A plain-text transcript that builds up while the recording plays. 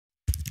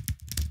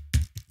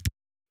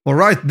All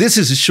right, this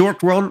is a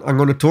short one. I'm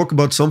going to talk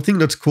about something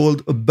that's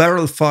called a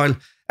barrel file.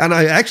 And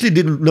I actually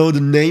didn't know the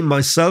name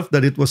myself,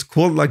 that it was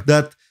called like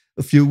that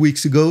a few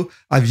weeks ago.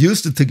 I've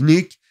used the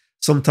technique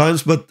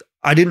sometimes, but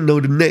I didn't know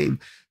the name.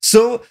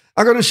 So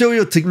I'm going to show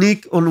you a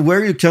technique on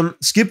where you can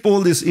skip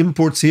all these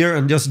imports here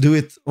and just do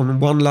it on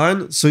one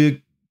line. So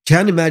you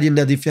can imagine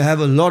that if you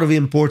have a lot of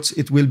imports,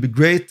 it will be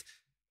great.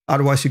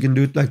 Otherwise, you can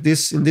do it like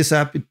this. In this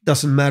app, it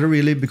doesn't matter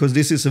really, because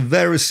this is a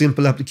very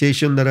simple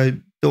application that I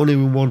don't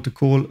even want to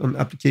call an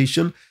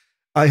application.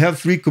 I have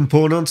 3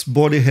 components,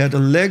 body, head,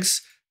 and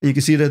legs. And you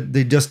can see that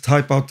they just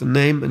type out the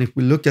name. And if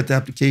we look at the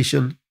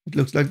application, it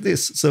looks like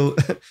this. So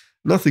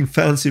nothing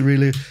fancy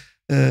really.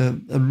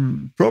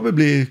 And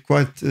probably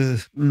quite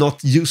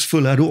not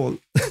useful at all.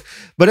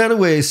 But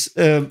anyways,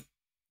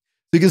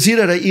 you can see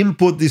that I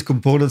import these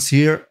components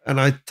here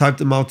and I type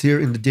them out here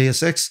in the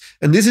JSX.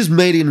 And this is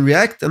made in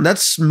React. And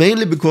that's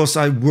mainly because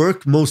I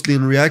work mostly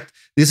in React.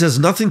 This has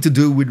nothing to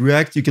do with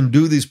React. You can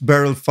do these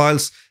barrel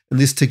files and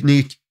this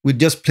technique with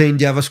just plain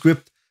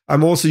JavaScript.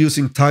 I'm also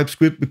using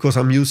Typescript because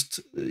I'm used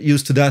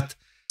to that.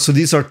 So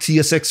these are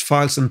TSX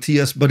files and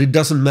TS, but it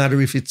doesn't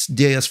matter if it's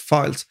JS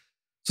files.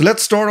 So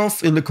let's start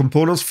off in the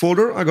components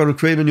folder. I'm going to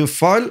create a new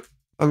file.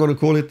 I'm going to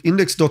call it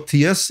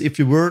index.ts. If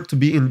you were to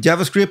be in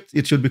JavaScript,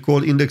 it should be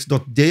called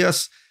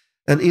index.js.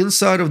 And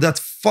inside of that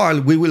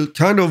file, we will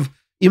kind of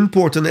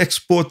import and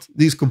export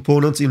these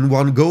components in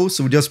one go.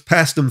 So we just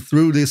pass them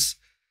through this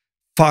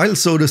file,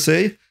 so to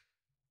say.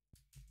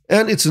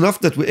 And it's enough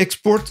that we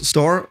export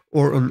star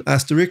or an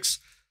asterisk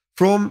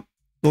from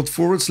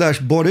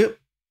 ./body.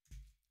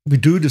 We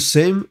do the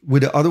same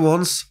with the other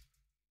ones.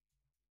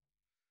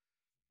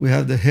 We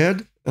have the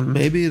head, and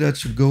maybe that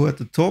should go at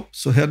the top.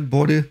 So head,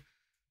 body,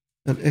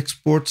 and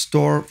export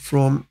star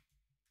from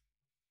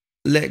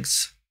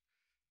legs.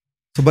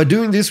 So by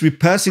doing this, we're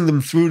passing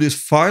them through this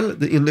file,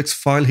 the index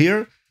file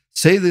here.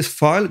 Save this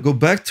file, go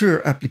back to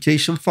your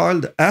application file,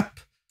 the app,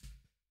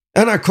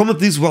 and I comment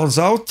these ones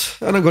out,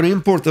 and I'm going to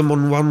import them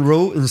on one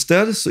row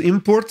instead. So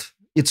import,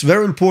 it's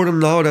very important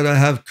now that I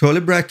have curly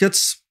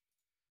brackets.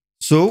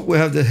 So we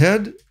have the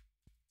head,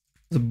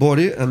 the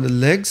body, and the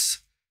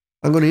legs.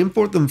 I'm going to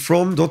import them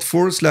from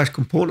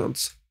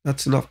 ./components.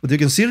 That's enough. But you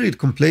can see that it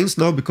complains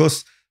now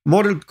because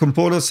model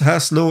components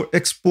has no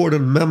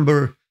exported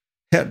member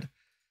head.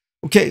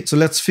 Okay, so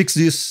let's fix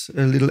this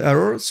little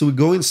error. So we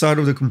go inside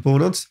of the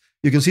components.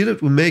 You can see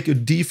that we make a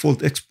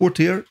default export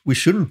here. We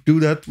shouldn't do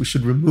that. We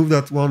should remove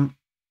that one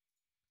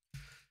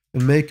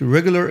and make a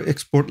regular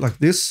export like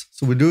this.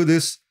 So we do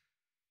this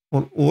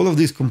on all of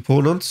these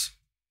components.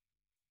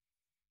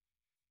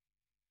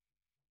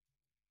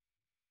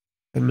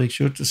 And make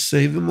sure to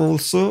save them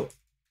also.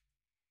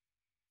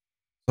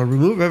 So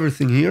remove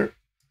everything here.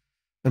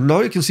 And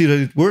now you can see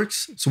that it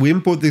works. So we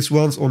import these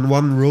ones on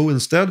one row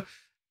instead.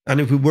 And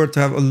if we were to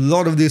have a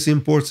lot of these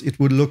imports, it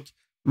would look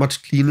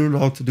much cleaner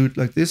now to do it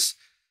like this.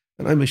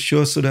 And I make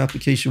sure so the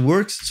application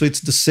works. So it's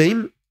the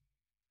same.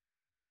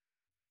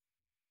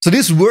 So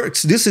this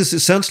works. This is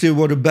essentially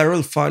what a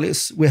barrel file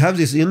is. We have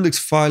this index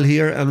file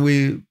here and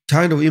we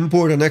kind of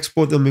import and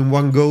export them in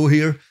one go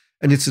here.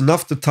 And it's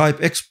enough to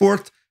type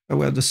export. And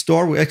we have the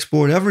star, we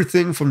export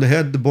everything from the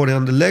head, the body,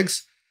 and the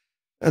legs.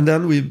 And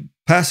then we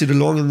pass it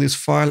along in this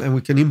file and we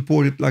can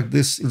import it like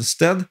this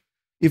instead.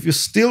 If you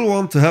still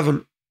want to have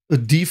a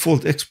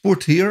default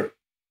export here,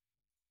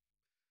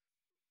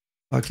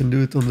 I can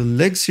do it on the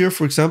legs here,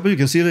 for example. You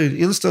can see that it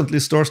instantly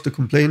starts to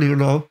complain here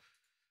now.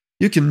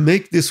 You can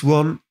make this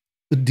one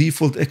a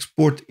default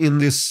export in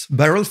this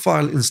barrel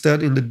file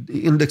instead in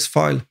the index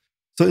file.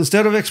 So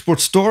instead of export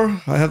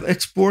star, I have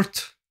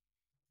export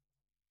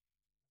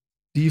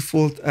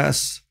default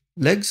as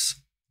legs,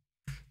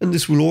 and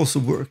this will also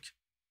work.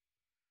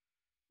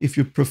 If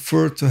you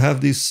prefer to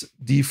have these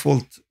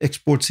default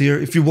exports here,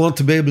 if you want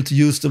to be able to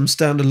use them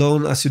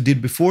standalone as you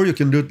did before, you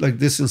can do it like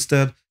this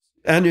instead.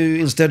 And you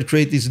instead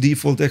create this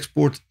default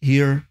export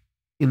here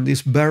in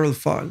this barrel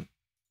file.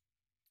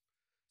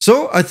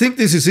 So I think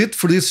this is it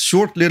for this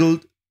short little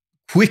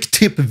quick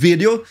tip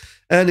video,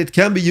 and it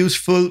can be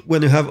useful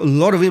when you have a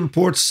lot of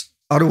imports.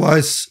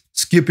 Otherwise,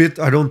 skip it.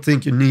 I don't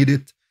think you need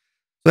it.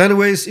 So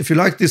anyways, if you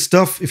like this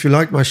stuff, if you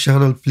like my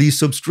channel, please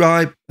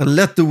subscribe and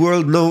let the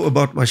world know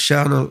about my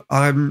channel.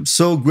 I'm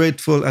so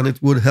grateful, and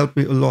it would help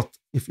me a lot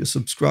if you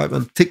subscribe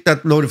and tick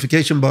that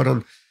notification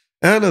button.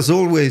 And as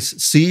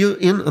always, see you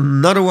in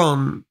another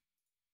one.